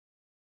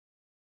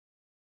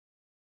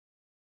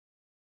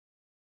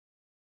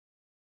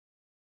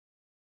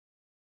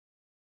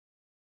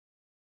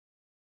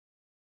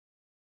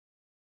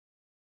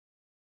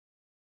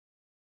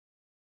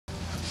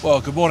Well,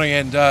 good morning,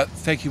 and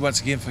thank you once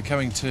again for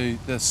coming to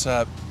this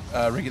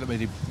regular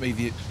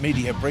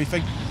media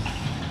briefing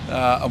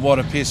on what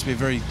appears to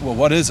be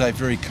what is a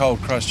very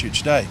cold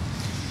Christchurch day.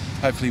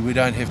 Hopefully we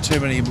don't have too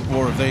many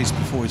more of these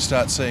before we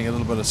start seeing a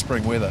little bit of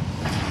spring weather.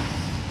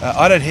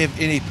 I don't have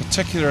any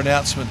particular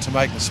announcement to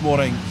make this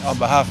morning on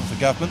behalf of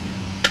the government,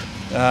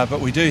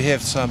 but we do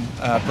have some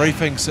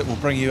briefings that will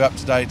bring you up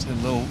to date in a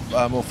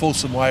little more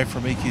fulsome way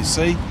from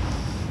EQC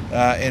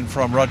and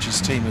from Roger's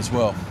team as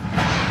well.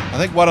 I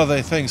think one of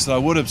the things that I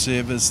would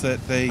observe is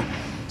that the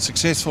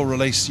successful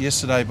release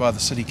yesterday by the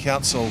City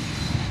Council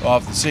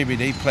of the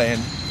CBD plan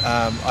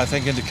I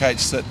think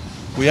indicates that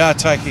we are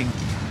taking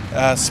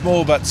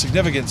small but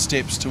significant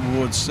steps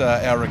towards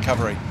our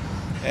recovery,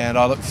 and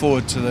I look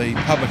forward to the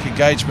public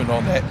engagement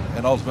on that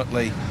and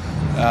ultimately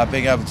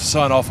being able to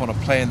sign off on a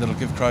plan that will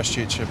give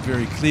Christchurch a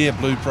very clear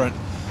blueprint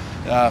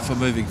for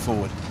moving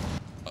forward.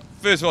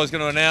 First of all, I was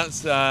going to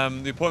announce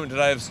the appointment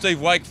today of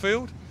Steve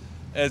Wakefield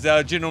as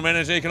our General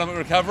Manager Economic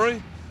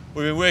Recovery.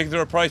 We've been working through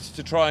a process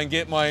to try and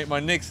get my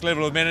next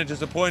level of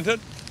managers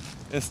appointed.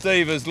 And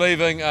Steve is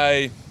taking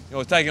a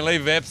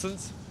leave of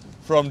absence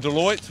from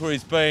Deloitte, where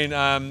he's been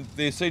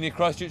their senior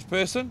Christchurch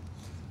person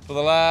for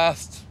the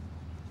last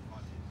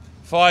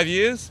 5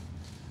 years.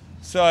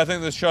 So I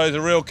think this shows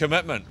a real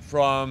commitment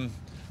from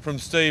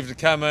Steve to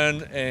come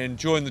in and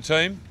join the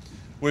team.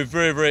 We're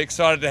very, very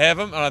excited to have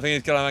him, and I think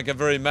he's going to make a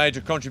very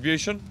major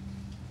contribution.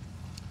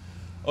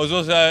 I was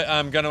also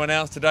going to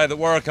announce today that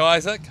Warwick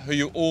Isaac, who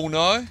you all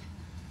know,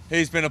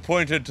 he's been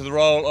appointed to the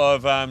role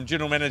of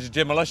General Manager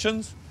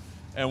Demolitions,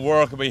 and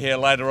Warwick will be here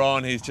later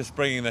on. He's just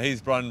bringing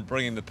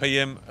the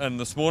PM in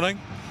this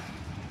morning.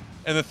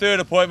 And the third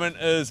appointment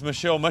is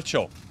Michelle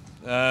Mitchell.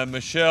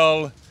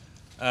 Michelle,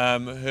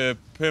 her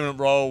permanent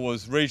role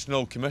was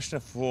Regional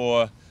Commissioner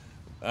for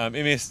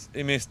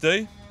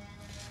MSD,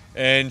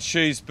 and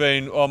she's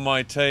been on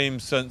my team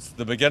since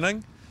the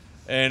beginning.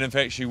 And in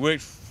fact, she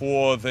worked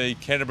for the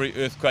Canterbury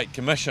Earthquake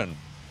Commission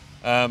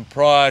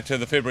prior to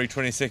the February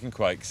 22nd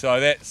quake. So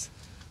that's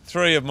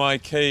three of my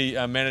key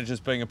managers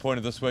being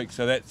appointed this week,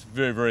 so that's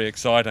very, very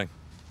exciting.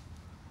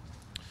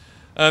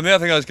 The other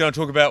thing I was going to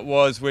talk about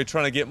was we're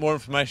trying to get more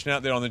information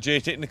out there on the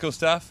geotechnical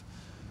stuff.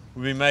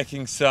 We'll be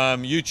making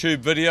some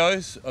YouTube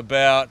videos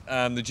about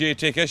the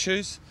geotech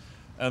issues,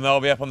 and they'll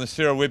be up on the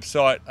CERA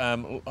website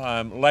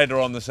later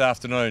on this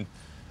afternoon.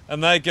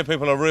 And they give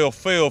people a real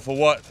feel for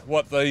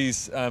what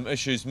these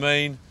issues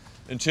mean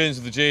in terms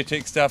of the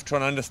geotech stuff,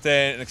 trying to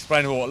understand and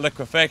explain what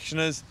liquefaction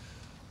is,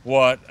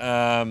 what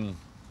a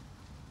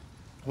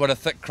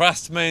thick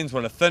crust means,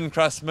 what a thin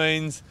crust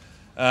means,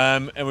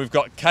 and we've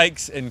got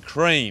cakes and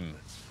cream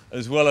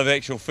as well as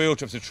actual field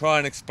trips to try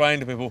and explain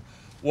to people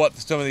what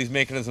some of these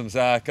mechanisms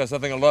are, because I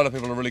think a lot of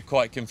people are really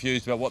quite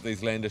confused about what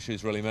these land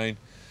issues really mean.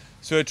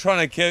 So we're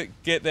trying to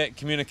get that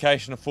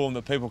communication in a form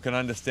that people can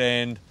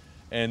understand,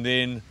 and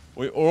then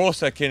we're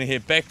also keen to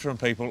hear back from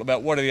people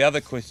about what are the other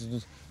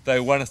questions they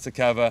want us to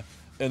cover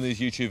in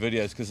these YouTube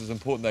videos, because it's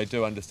important they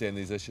do understand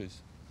these issues.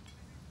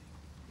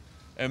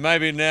 And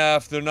maybe now,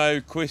 if there are no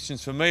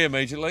questions for me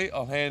immediately,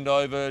 I'll hand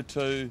over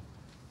to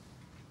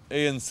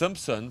Ian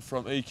Simpson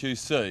from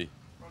EQC. Roger,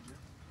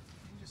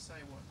 can you just say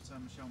what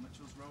Michelle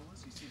Mitchell's role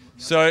is?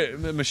 So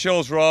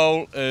Michelle's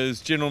role is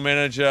General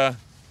Manager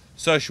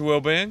Social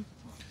Wellbeing.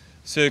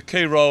 So her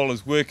key role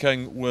is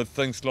working with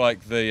things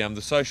like the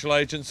social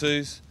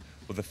agencies,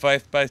 with the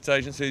faith-based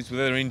agencies, with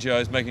other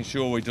NGOs, making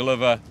sure we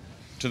deliver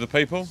to the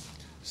people.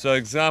 So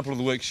example of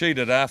the work she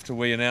did after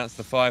we announced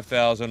the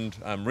 5,000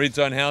 red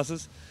zone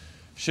houses,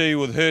 she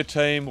with her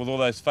team, with all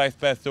those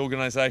faith-based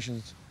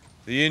organisations,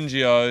 the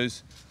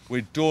NGOs,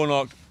 we door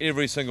knocked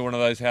every single one of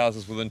those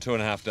houses within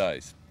 2.5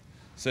 days.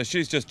 So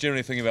she's just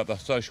generally thinking about the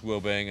social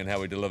wellbeing and how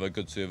we deliver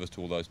good service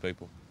to all those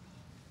people.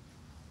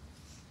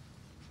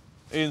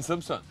 Ian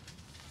Simpson.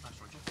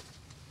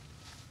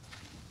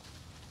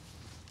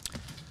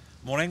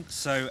 Morning.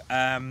 So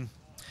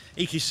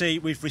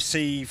EQC, we've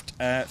received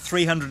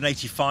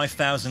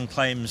 385,000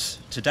 claims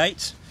to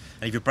date,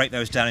 and if you break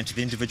those down into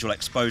the individual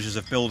exposures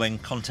of building,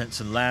 contents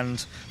and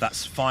land,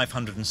 that's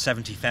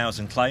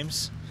 570,000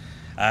 claims.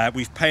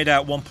 We've paid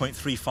out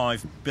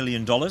 $1.35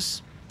 billion.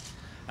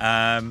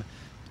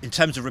 In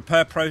terms of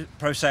repair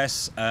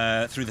process,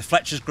 through the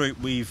Fletcher's Group,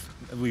 we've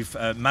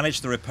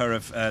managed the repair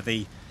of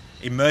the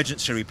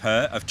emergency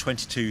repair of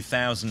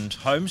 22,000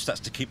 homes.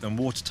 That's to keep them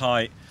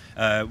watertight,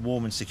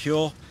 warm and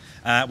secure.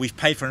 We've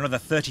paid for another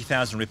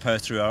 30,000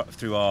 repairs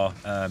through our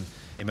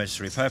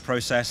emergency repair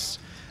process.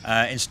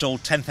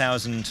 Installed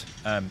 10,000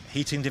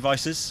 heating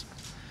devices.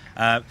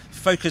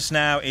 Focus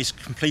now is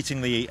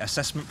completing the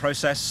assessment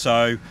process.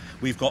 So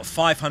we've got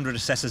 500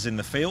 assessors in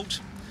the field.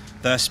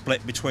 They're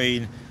split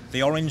between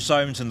the orange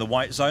zones and the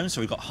white zones.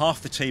 So we've got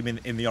half the team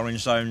in the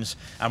orange zones,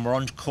 and we're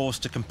on course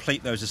to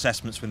complete those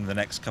assessments within the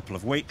next couple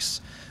of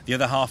weeks. The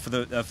other half of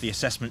the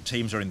assessment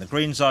teams are in the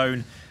green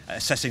zone,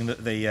 assessing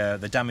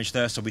the damage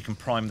there, so we can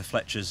prime the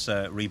Fletcher's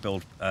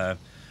rebuild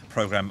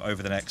program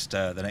over the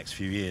next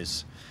few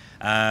years.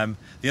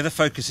 The other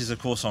focus is, of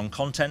course, on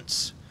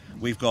contents.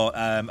 We've got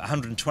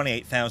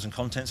 128,000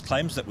 contents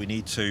claims that we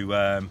need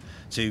to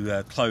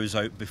close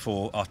out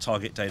before our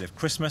target date of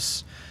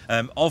Christmas.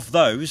 Of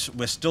those,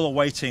 we're still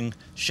awaiting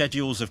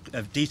schedules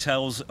of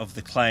details of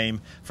the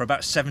claim for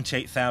about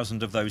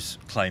 78,000 of those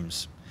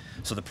claims.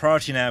 So the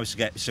priority now is to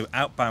get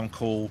outbound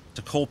call,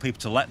 to call people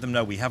to let them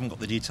know we haven't got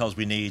the details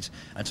we need,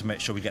 and to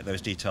make sure we get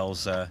those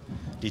details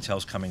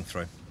coming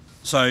through.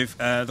 So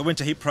the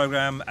winter heat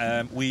programme,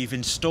 we've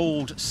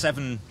installed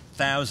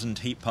 7,000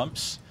 heat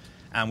pumps,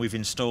 and we've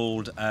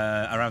installed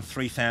around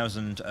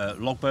 3,000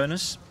 log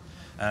burners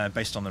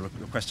based on the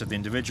request of the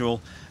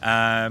individual.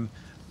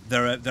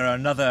 There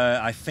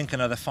are I think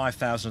another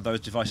 5,000 of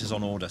those devices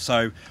on order.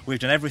 So we've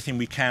done everything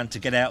we can to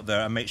get out there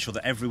and make sure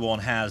that everyone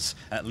has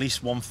at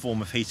least one form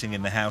of heating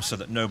in the house, so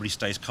that nobody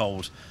stays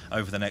cold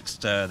over the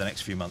next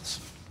few months.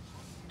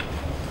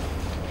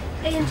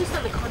 Ian, just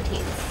on the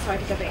contents, sorry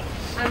to go back.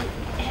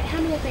 How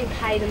many have been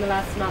paid in the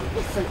last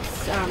month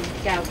since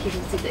Gail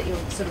Kevin said that you're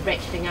sort of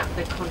ratcheting up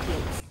the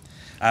contents?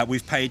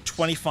 We've paid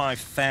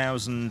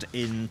 25,000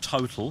 in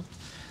total.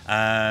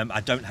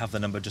 I don't have the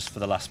number just for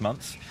the last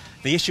month.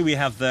 The issue we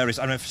have there is,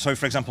 so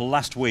for example,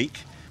 last week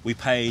we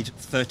closed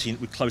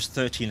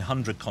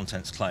 1,300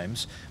 contents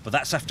claims, but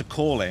that's after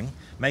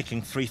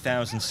making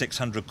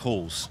 3,600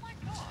 calls.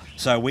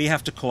 So we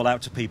have to call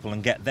out to people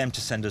and get them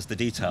to send us the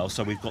details,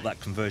 so we've got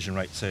that conversion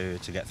rate to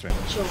get through.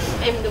 Sure.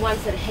 And the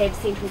ones that have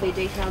sent all their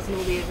details and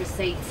all their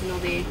receipts and all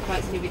their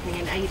quotes and everything,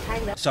 and are you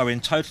paying that? So in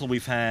total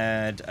we've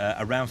had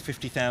around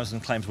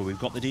 50,000 claims where we've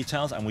got the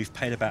details, and we've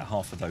paid about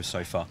half of those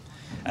so far.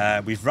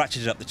 We've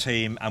ratcheted up the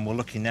team, and we're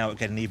looking now at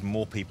getting even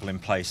more people in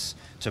place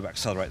to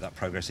accelerate that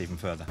progress even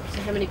further.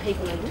 So how many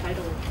people in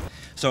total?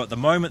 So at the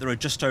moment there are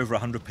just over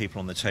 100 people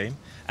on the team,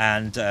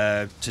 and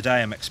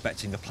today I'm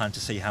expecting a plan to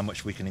see how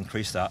much we can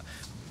increase that,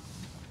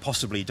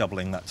 possibly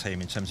doubling that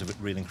team in terms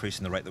of really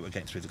increasing the rate that we're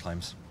getting through the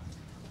claims.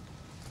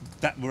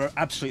 We're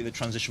absolutely at the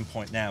transition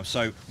point now,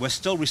 so we're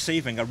still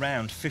receiving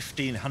around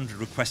 1,500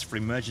 requests for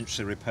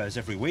emergency repairs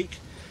every week,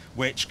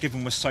 which,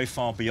 given we're so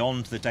far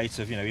beyond the date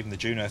of even the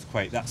June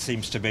earthquake, that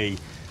seems to be,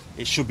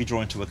 it should be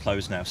drawing to a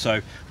close now.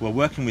 So we're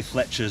working with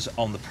Fletchers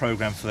on the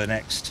programme for the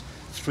next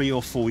 3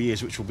 or 4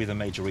 years, which will be the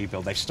major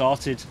rebuild. They've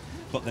started,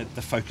 but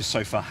the focus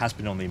so far has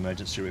been on the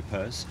emergency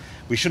repairs.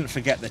 We shouldn't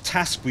forget the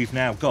task we've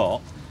now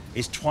got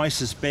is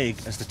twice as big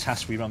as the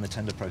task we ran the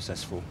tender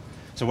process for.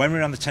 So when we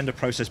ran the tender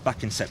process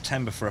back in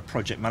September for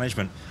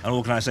an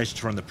organisation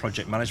to run the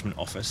project management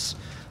office,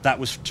 that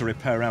was to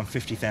repair around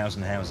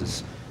 50,000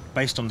 houses.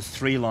 Based on the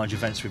 3 large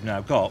events we've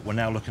now got, we're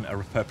now looking at a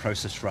repair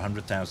process for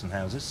 100,000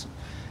 houses,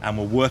 and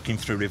we're working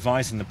through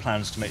revising the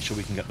plans to make sure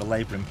we can get the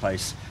labour in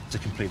place to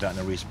complete that in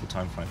a reasonable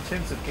time frame. In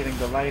terms of getting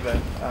the labour,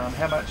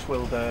 how much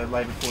will the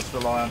labour force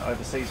rely on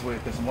overseas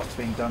workers, and what's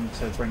being done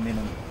to bring them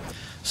in?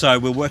 So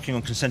we're working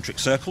on concentric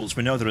circles.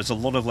 We know there is a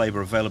lot of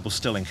labour available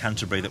still in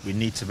Canterbury that we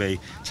need to be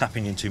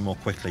tapping into more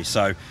quickly.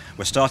 So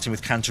we're starting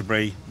with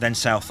Canterbury, then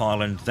South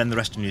Island, then the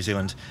rest of New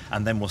Zealand,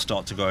 and then we'll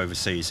start to go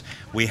overseas.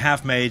 We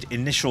have made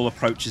initial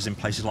approaches in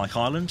places like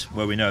Ireland,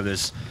 where we know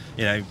there's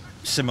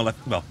similar,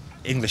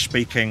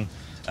 English-speaking,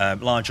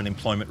 large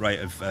unemployment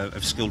rate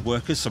of skilled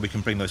workers, so we can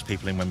bring those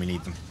people in when we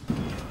need them.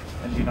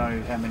 And do you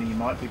know how many you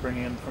might be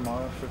bringing in from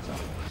Ireland, for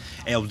example?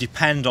 It'll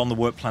depend on the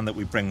work plan that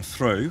we bring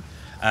through.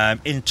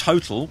 In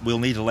total, we'll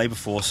need a labour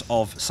force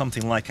of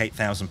something like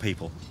 8,000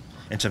 people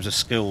in terms of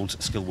skilled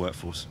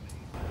workforce.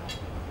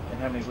 And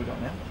how many have we got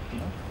now? Do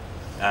you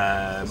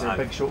know? Is there a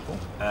big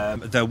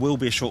shortfall? There will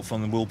be a shortfall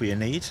and there will be a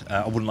need.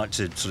 I wouldn't like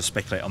to sort of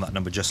speculate on that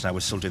number just now. We're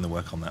still doing the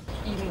work on that.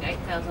 You mean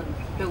 8,000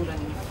 builders?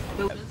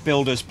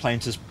 Builders,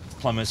 painters,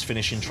 plumbers,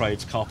 finishing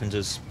trades,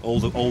 carpenters, all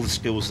the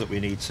skills that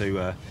we need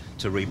to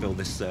rebuild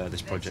this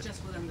project. That's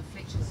just within the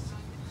Fletchers?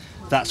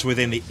 That's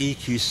within the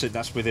EQC,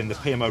 that's within the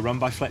PMO run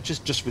by Fletchers,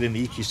 just within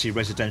the EQC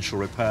residential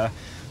repair.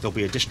 There'll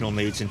be additional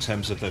needs in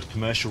terms of the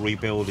commercial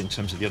rebuild, in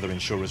terms of the other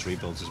insurers'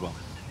 rebuilds as well.